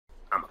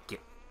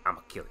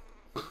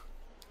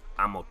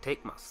I'm gonna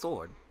take my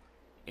sword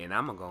and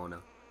I'm gonna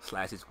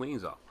slice its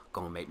wings off.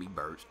 Gonna make me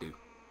bird stew.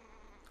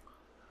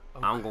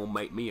 Okay. I'm gonna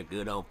make me a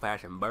good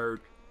old-fashioned bird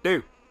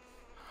stew.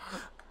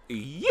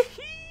 Yeah.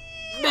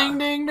 Ding,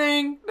 ding,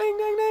 ding. Ding,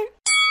 ding, ding.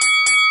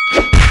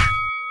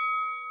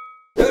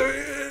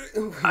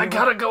 I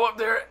gotta go up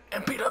there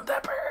and beat up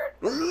that bird.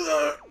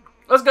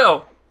 Let's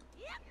go.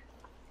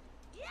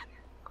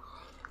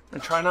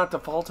 And try not to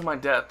fall to my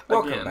death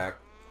Welcome again. back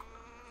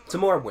to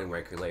more Wind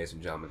Waker, ladies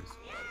and gentlemen.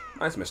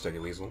 I'm Mr.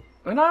 Weasel.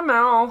 And I'm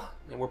Al.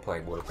 And we're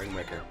playing Wind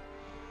Waker.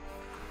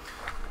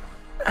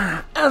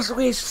 As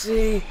we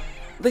see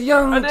the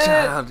young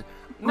child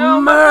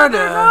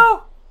murder.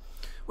 No.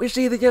 We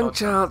see the young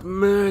child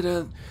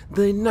murder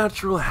the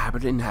natural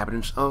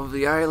inhabitants of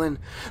the island,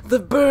 the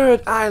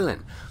Bird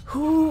Island.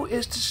 Who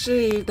is to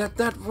say that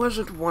that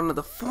wasn't one of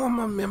the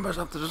former members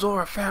of the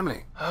Zora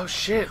family? Oh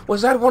shit.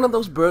 Was that one of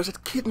those birds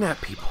that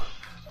kidnapped people?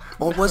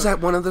 Or was that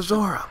one of the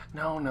Zora?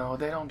 No,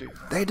 they don't do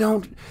that. They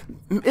don't.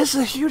 It's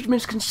a huge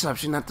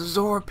misconception that the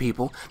Zora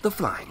people, the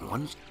flying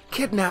ones,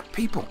 kidnap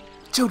people.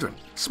 Children.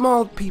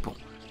 Small people.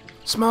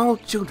 Small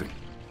children.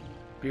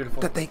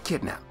 Beautiful. That they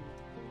kidnap.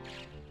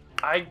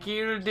 I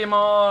killed them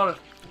all.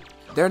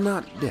 They're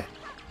not dead.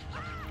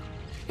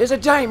 It's a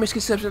giant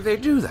misconception that they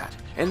do that.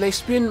 And they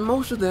spend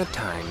most of their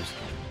times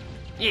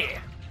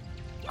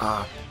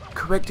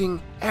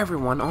correcting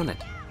everyone on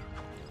it.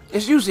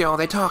 It's usually all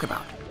they talk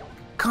about.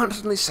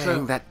 Constantly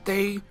saying that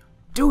they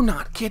do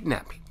not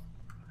kidnap people.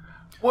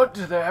 What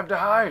do they have to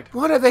hide?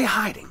 What are they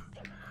hiding?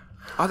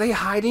 Are they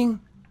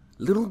hiding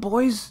little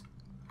boys?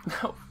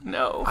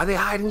 No. Are they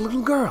hiding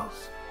little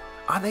girls?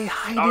 Are they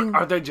hiding...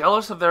 Are they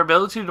jealous of their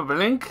ability to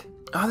blink?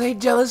 Are they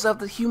jealous of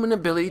the human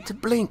ability to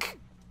blink?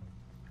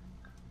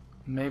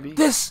 Maybe.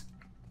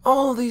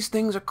 All these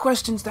things are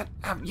questions that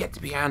have yet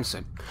to be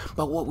answered.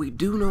 But what we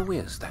do know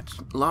is that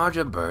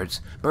larger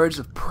birds, birds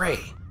of prey,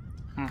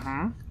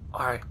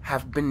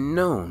 have been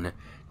known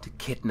to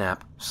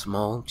kidnap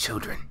small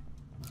children.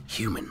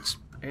 Humans.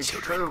 It's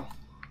children. true.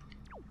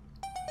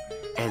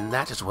 And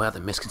that is where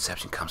the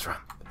misconception comes from.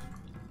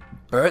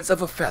 Birds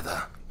of a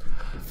feather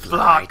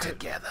fly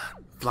together.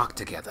 Flock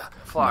together.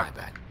 Flock.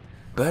 My bad.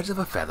 Birds of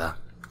a feather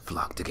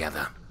flock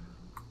together.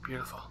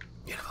 Beautiful.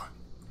 Beautiful.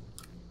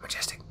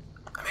 Majestic.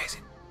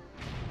 Amazing.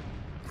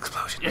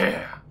 Explosion.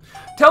 Yeah.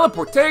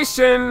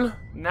 Teleportation!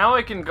 Now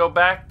I can go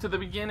back to the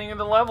beginning of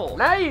the level.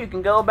 Now you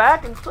can go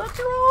back and suck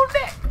your own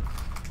dick.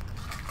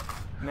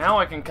 Now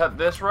I can cut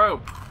this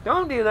rope.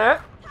 Don't do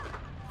that.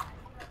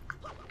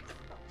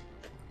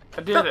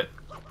 I did it.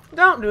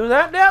 Don't do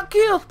that. That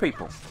kills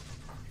people.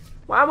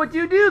 Why would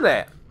you do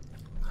that?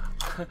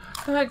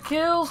 That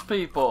kills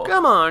people.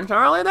 Come on,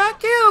 Charlie. That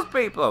kills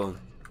people.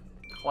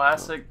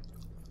 Classic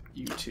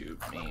YouTube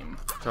meme.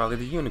 Charlie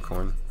the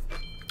unicorn.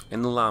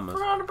 And the llamas.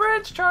 We're on the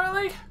bridge,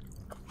 Charlie.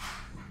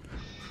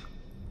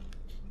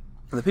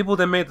 The people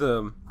that made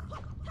the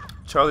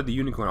Charlie the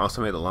unicorn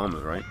also made the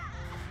llamas, right?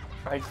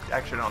 I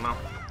actually don't know.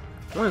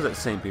 I wonder if that's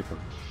the same people.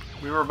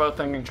 We were both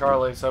thinking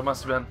Charlie, so it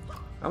must have been.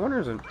 I wonder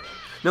if it's...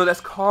 No,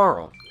 that's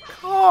Carl.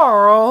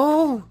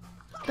 Carl!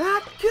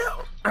 That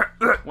killed...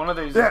 One of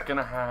these is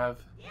gonna have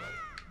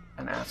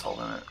an asshole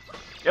in it.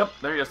 Yep,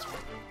 there he is.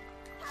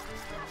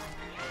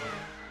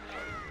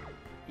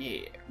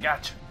 Yeah,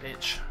 gotcha,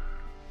 bitch.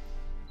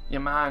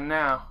 You're mine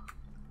now.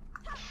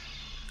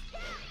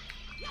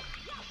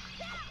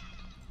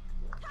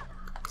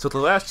 So the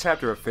last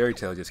chapter of Fairy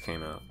Tale just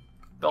came out.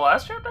 The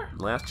last chapter?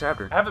 The last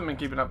chapter. I haven't been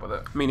keeping up with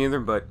it. Me neither,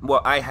 but...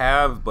 Well, I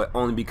have, but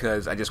only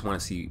because I just want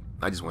to see...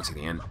 I just want to see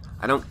the end.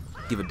 I don't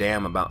give a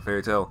damn about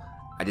Fairy Tale.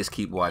 I just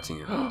keep watching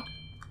it.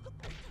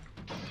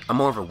 I'm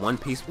more of a One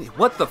Piece...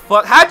 What the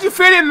fuck? How'd you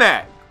fit in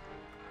that?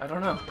 I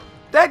don't know.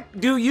 That...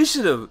 Dude, you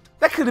should have...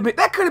 That could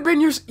have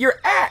been your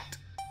act.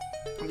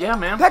 Yeah,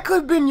 man. That could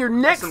have been your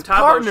next Some Tybo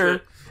partner.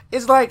 shit.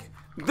 It's like,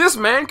 this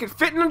man could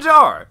fit in a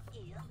jar.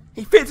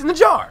 He fits in the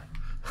jar.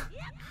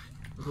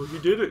 Well, he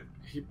did it.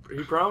 He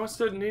promised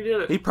it and he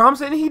did it. He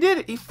promised it and he did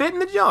it. He fit in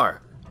the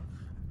jar.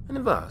 In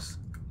a vase.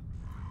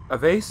 A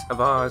vase, a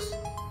vase.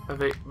 A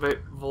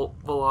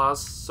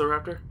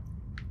Velociraptor?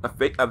 A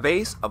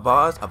vase, a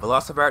vase, a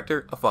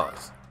Velociraptor, a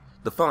Vahz.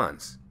 The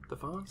Fonz. The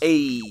Vase?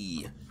 A.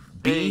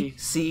 B,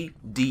 C,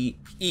 D,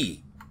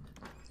 E.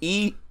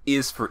 E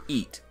is for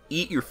eat.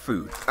 Eat your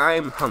food.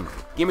 I'm hungry.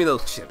 Give me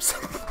those chips.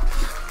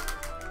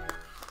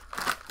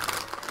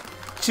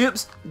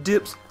 Chips,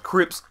 dips,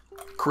 Crips.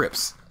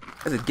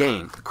 That's a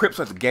gang. The Crips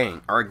are the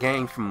gang. Are a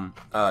gang from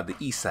the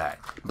east side.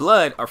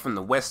 Blood are from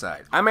the west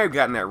side. I may have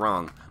gotten that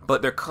wrong,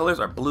 but their colors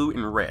are blue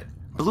and red.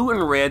 Blue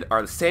and red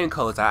are the same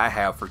colors I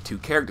have for two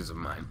characters of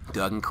mine,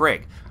 Doug and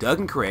Craig. Doug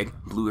and Craig,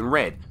 blue and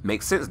red.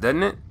 Makes sense,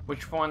 doesn't it?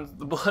 Which one's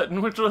the blood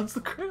and which one's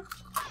the Crip?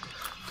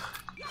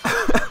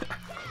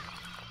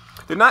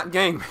 They're not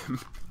gang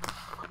members.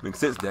 Makes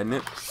sense, doesn't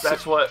it?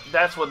 That's what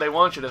they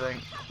want you to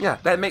think. Yeah,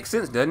 that makes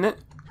sense, doesn't it?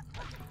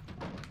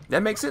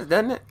 That makes sense,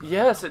 doesn't it?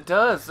 Yes, it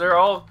does. They're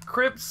all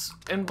Crips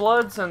and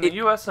Bloods in the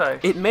USA.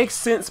 It makes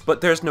sense,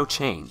 but there's no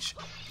change.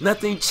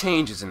 Nothing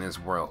changes in this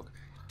world.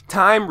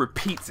 Time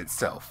repeats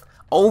itself.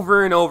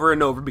 over and over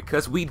and over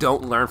because we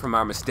don't learn from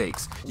our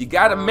mistakes. You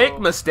gotta make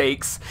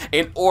mistakes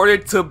in order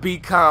to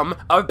become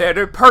a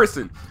better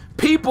person.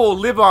 People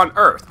live on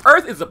Earth.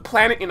 Earth is a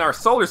planet in our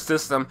solar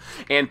system,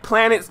 and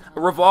planets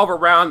revolve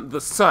around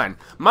the sun.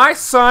 My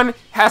son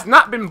has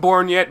not been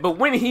born yet, but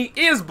when he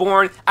is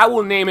born, I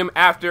will name him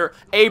after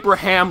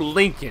Abraham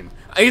Lincoln.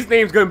 His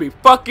name's gonna be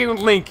fucking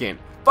Lincoln.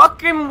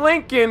 Fucking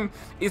Lincoln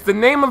is the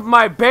name of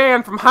my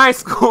band from high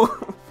school.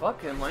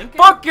 Fucking Lincoln?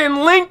 Fucking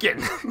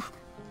Lincoln!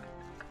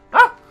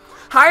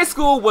 High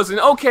school was an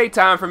okay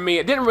time for me.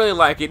 I didn't really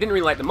like it. Didn't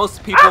really like it.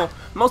 Most people,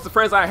 most of the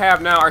friends I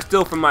have now are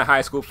still from my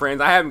high school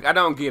friends. I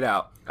don't get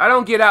out. I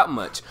don't get out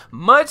much.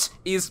 Much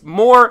is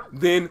more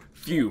than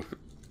few.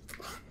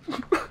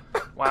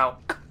 Wow.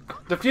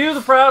 The few,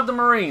 the proud, the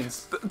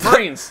Marines.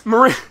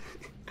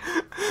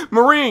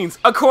 Marines,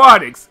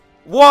 aquatics,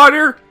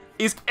 water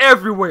is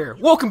everywhere.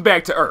 Welcome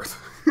back to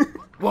Earth.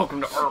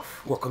 Welcome to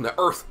Earth. Welcome to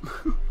Earth.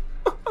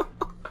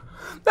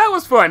 That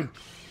was fun.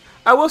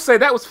 I will say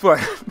that was fun.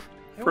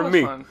 For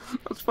me. Fun.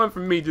 It was fun for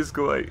me. Just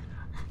go like,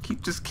 keep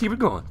it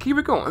going. Keep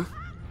it going.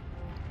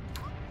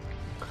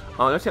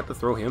 Oh, does he have to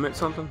throw him at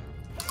something?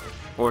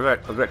 Or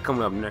is that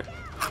coming up next?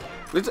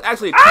 This is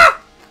actually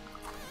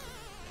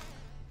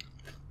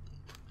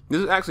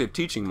this is actually a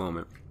teaching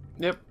moment.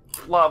 Yep.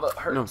 Lava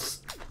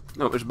hurts.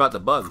 No, it's about the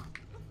bug.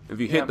 If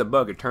you hit the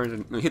bug, it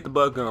turns. Hit the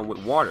bug with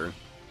water.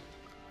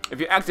 If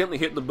you accidentally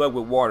hit the bug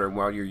with water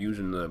while you're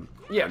using the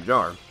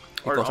jar,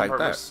 it goes like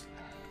that.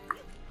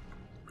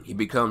 He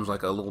becomes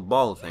like a little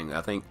ball thing, I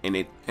think, and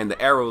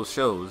the arrow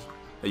shows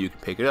that you can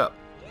pick it up.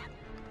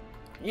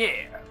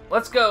 Yeah,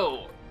 let's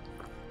go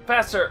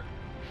faster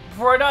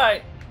before I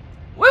die.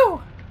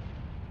 Woo!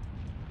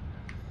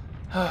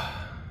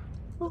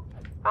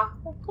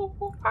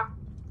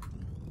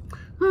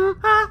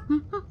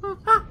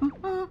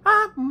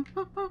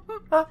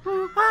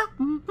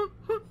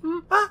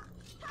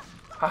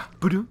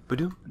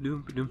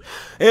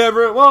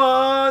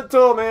 Everyone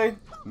told me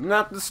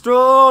not to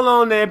stroll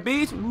on that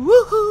beach.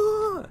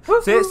 Woohoo!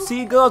 Said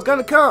seagulls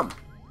gonna come,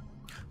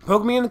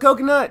 poke me in the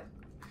coconut,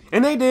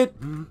 and they did.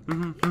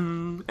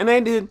 And they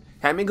did.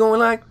 Had me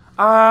going like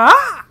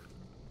ah.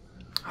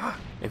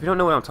 If you don't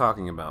know what I'm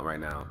talking about right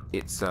now,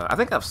 it's I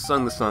think I've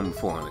sung the song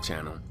before on the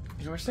channel.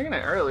 You were singing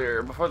it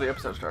earlier before the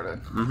episode started.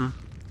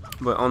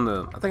 But on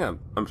the I think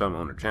I'm talking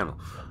on the channel.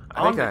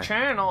 On the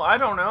channel? I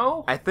don't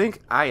know. I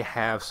think I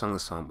have sung the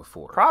song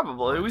before.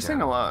 Probably. We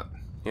sing a lot.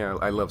 Yeah,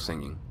 I love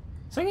singing.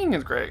 Singing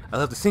is great. I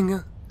love to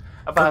sing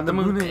about the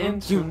moon in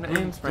June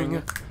and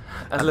spring.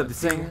 I love to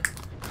sing.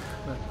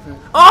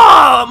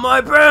 Oh, my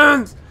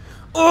friends!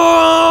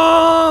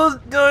 Oh,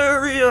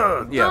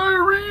 diarrhea! Yeah.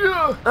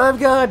 Diarrhea! I've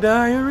got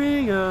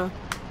diarrhea.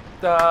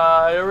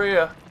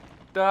 Diarrhea.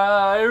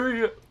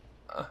 Diarrhea.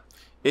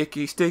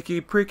 Icky, sticky,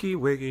 pricky,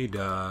 wiggy,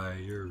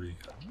 diarrhea.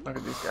 Look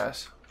at these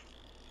guys.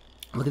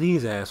 Look at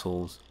these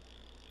assholes.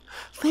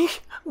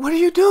 Link, what are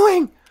you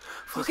doing?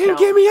 Fucking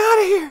get me out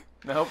of here.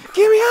 Nope.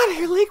 Get me out of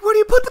here, Link. Where do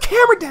you put the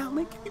camera down,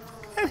 Link? Get me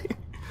out of here.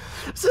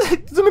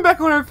 Zooming back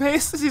on her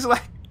face. She's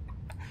like,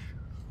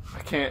 I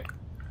can't.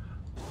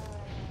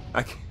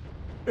 I can't.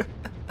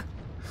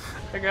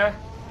 Hey, guy.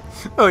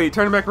 Oh, you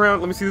turn it back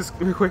around. Let me see this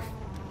real quick.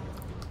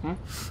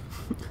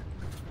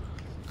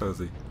 Let's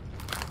see.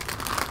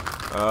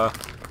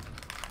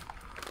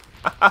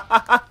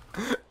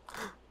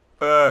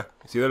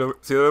 See that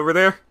over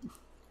there?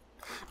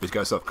 Bitch got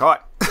herself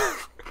caught.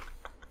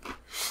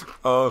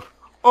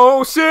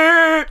 Oh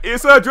shit!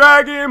 It's a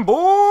dragon,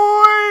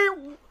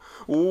 boy!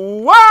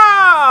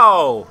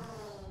 Wow!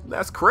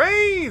 That's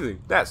crazy.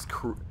 That's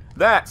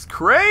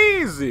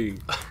crazy.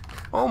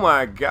 Oh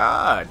my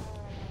god.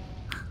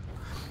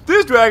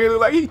 This dragon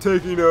look like he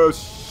taking a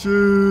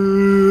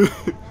shit.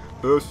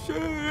 A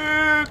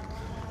shit.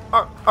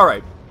 All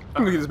right.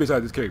 I'm gonna get this bitch out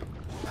of this cave.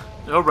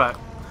 All right.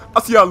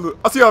 I'll see y'all in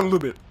a little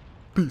bit.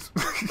 Peace.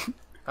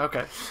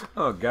 Okay.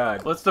 Oh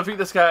god. Let's defeat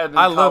this guy and then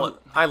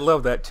I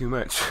love that too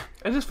much.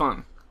 It is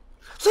fun.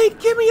 Link,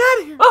 get me out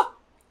of here. Oh!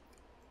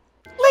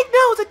 Link,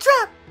 no, it's a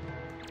trap.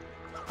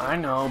 I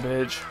know,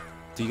 bitch.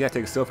 So you gotta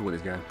take a selfie with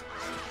this guy.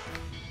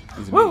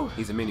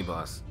 He's a mini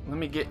boss. Let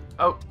me get...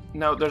 Oh,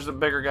 no, there's a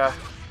bigger guy.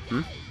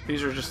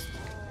 These are just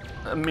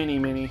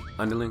mini.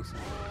 Underlings.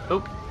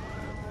 Oop.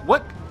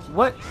 What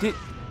did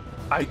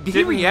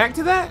he react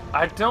to that?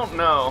 I don't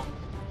know.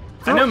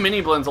 I know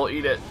mini blends will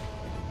eat it.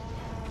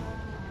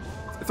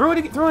 Throw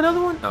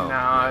another one? Oh.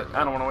 Nah,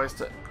 I don't want to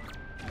waste it.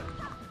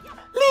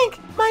 Link,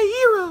 my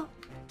hero.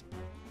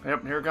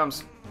 Yep, here it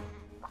comes.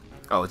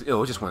 Oh, it's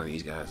just one of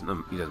these guys.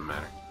 No, he doesn't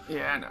matter.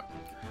 Yeah, I know.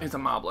 It's a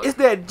moblet. It's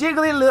that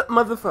jiggly little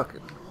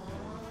motherfucker.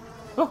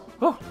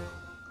 Oh.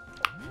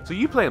 So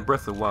you playing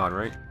Breath of the Wild,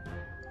 right?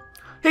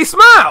 He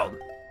smiled!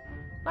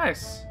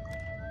 Nice.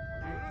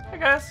 Hey,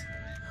 guys.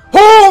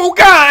 Oh,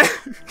 God!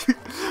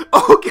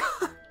 Oh,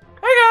 God!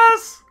 Hey,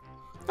 guys!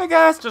 Hey,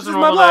 guys. Just this a is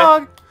my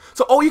normal vlog.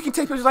 So, you can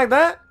take pictures like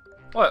that?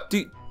 What?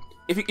 Dude,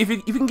 if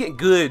you can get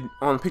good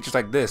on pictures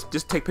like this,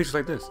 just take pictures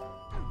like this.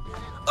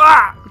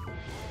 Ah!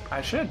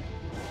 I should.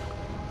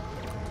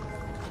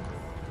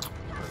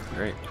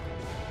 Great.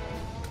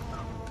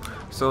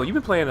 So you've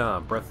been playing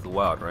Breath of the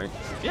Wild, right?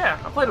 Yeah,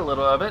 I played a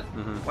little of it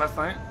last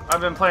night.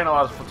 I've been playing a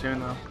lot of Splatoon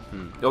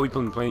though. Oh, you've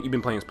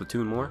been playing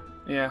Splatoon more?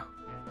 Yeah.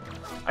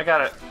 I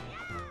got it.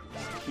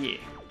 Yeah.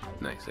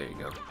 Nice, there you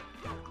go.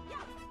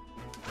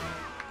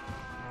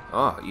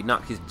 Oh, you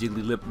knocked his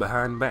jiggly lip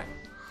behind back.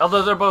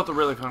 Although they're both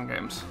really fun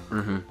games.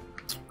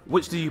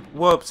 Which do you?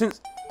 Well, so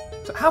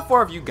how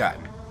far have you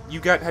gotten?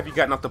 Have you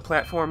gotten off the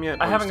platform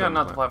yet? I haven't gotten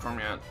off the platform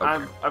yet.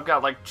 Okay. I've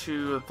got like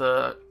 2 of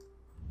the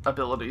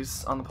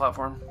abilities on the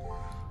platform.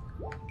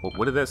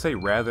 What did that say?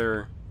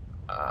 Rather.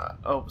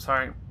 Oh,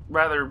 sorry.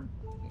 Rather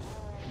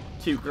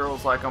cute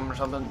girls like them or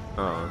something.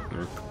 Oh.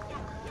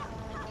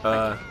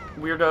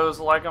 Weirdos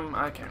like them.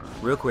 I can't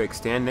remember. Real quick,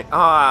 stand next.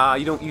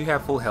 You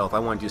have full health. I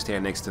want you to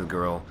stand next to the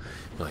girl.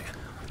 You're like,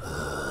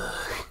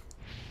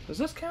 Does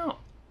this count?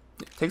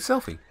 take a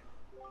selfie.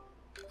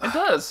 It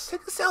does.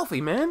 Take a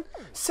selfie, man.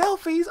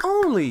 Selfies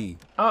only.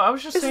 Oh, I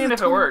was just This is seeing a if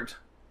it tool. worked.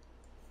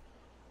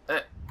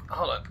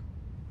 Hold on.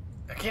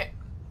 I can't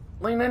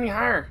lean any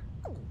higher.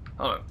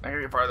 Hold on. I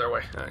gotta get farther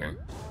away. Okay.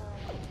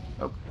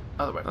 Oh,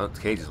 other way. Oh, the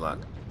cage is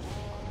locked.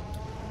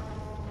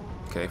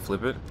 Okay,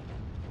 flip it.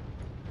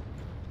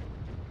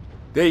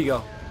 There you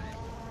go.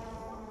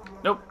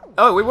 Nope.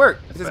 Oh, it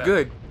worked. This is Bad.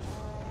 good.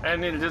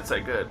 And it did say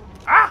good.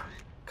 Ah!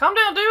 Calm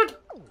down, dude.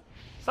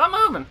 Stop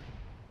moving.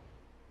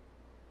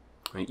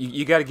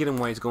 You got to get him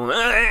while he's going.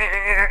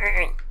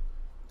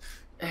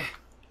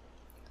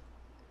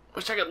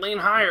 Wish I could lean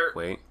higher.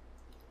 Wait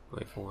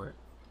for it.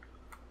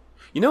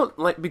 You know,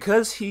 like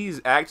because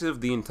he's active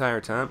the entire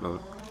time. Oh.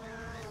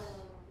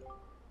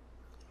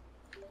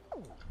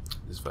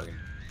 This fucking.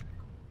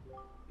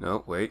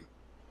 No, wait.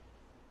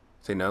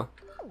 Say no.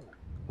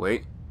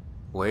 Wait.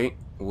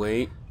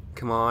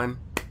 Come on.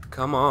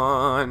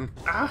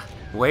 Ah!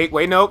 Wait,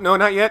 no,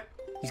 not yet.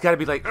 He's got to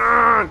be like.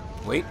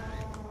 Wait.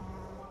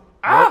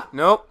 Ah!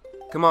 Nope.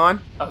 Come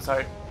on. Oh,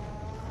 sorry.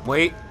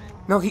 Wait.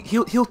 No,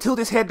 he'll tilt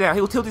his head down.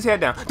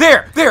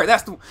 There.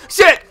 That's the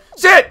shit.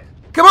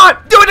 Come on,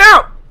 do it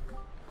now.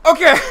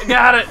 Okay.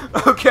 Got it.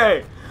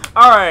 Okay.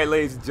 All right,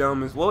 ladies and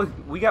gentlemen. Well,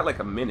 we got like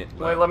a minute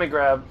left. Wait, let me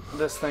grab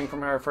this thing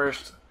from her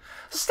first.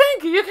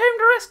 Stanky, you came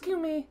to rescue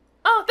me.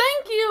 Oh,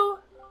 thank you.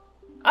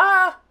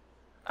 I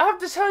have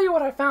to tell you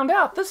what I found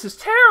out. This is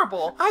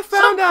terrible. I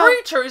found out- Some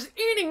creature is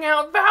eating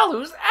out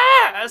Valu's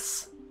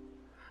ass.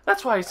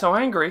 That's why he's so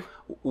angry.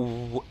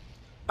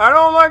 I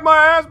don't like my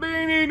ass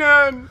being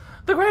eaten.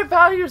 The great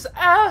Valu's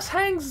ass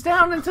hangs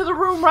down into the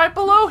room right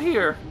below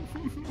here.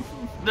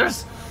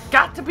 There's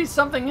got to be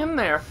something in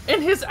there.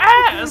 In his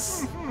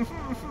ass!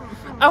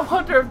 I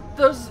wonder if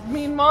those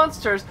mean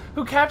monsters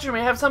who capture me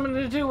have something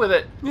to do with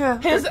it. Yeah.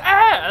 His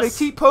ass! They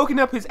keep poking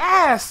up his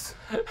ass.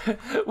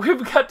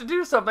 We've got to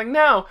do something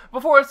now,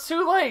 before it's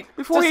too late,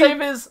 to save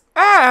his...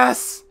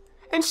 ass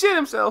and shit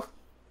himself.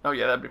 Oh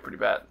yeah, that'd be pretty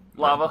bad.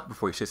 Lava.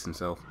 Before he shits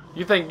himself.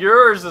 You think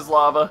yours is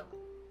lava?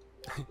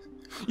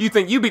 You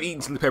think you've been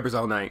eating chili peppers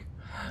all night?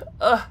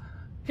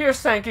 Here,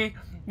 Stanky.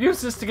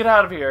 Use this to get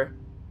out of here.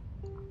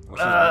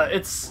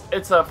 It's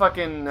a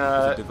fucking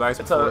a device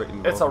it's before a it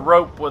involved- it's a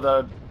rope with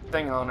a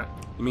thing on it.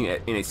 You mean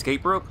an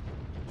escape rope?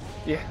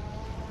 Yeah.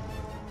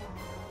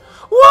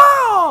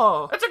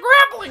 Whoa! It's a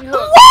grappling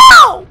hook.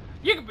 Wow!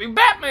 You could be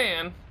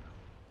Batman.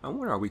 I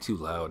wonder, are we too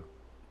loud?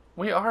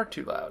 We are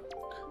too loud.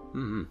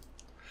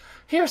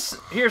 Here's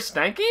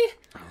Stanky.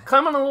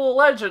 Climb on a little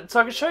ledge so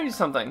I can show you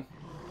something.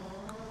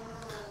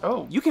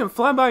 Oh. You can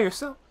fly by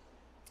yourself.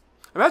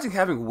 Imagine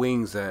having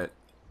wings that,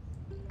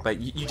 like,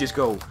 you just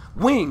go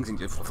wings and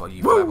just you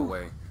fly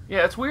away.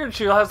 Yeah, it's weird.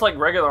 She has like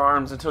regular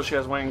arms until she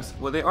has wings.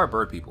 Well, they are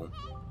bird people.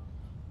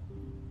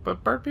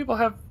 But bird people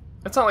have.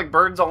 It's not like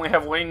birds only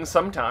have wings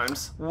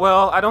sometimes.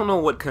 Well, I don't know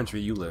what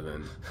country you live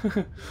in,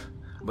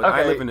 but I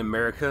Okay. live in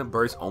America.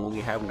 Birds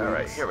only have wings. All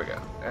right, here we go.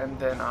 And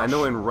then I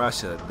know in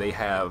Russia they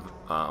have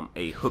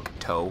a hook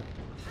toe.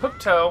 hook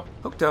toe.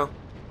 Hook toe.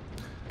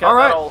 Got All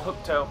right. that old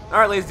hook toe. All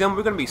right, ladies and gentlemen,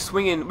 we're gonna be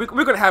swinging. We're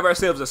gonna have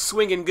ourselves a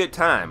swinging good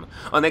time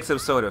on the next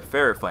episode of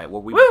Ferret Fight, where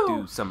we Woo!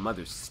 do some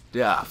other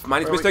stuff. My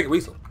name is Where Mr.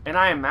 Weasel. And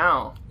I am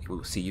Mal.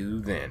 We'll see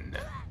you then.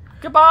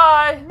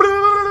 Goodbye.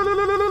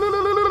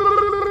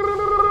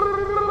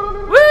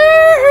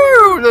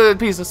 Woo!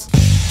 Pieces.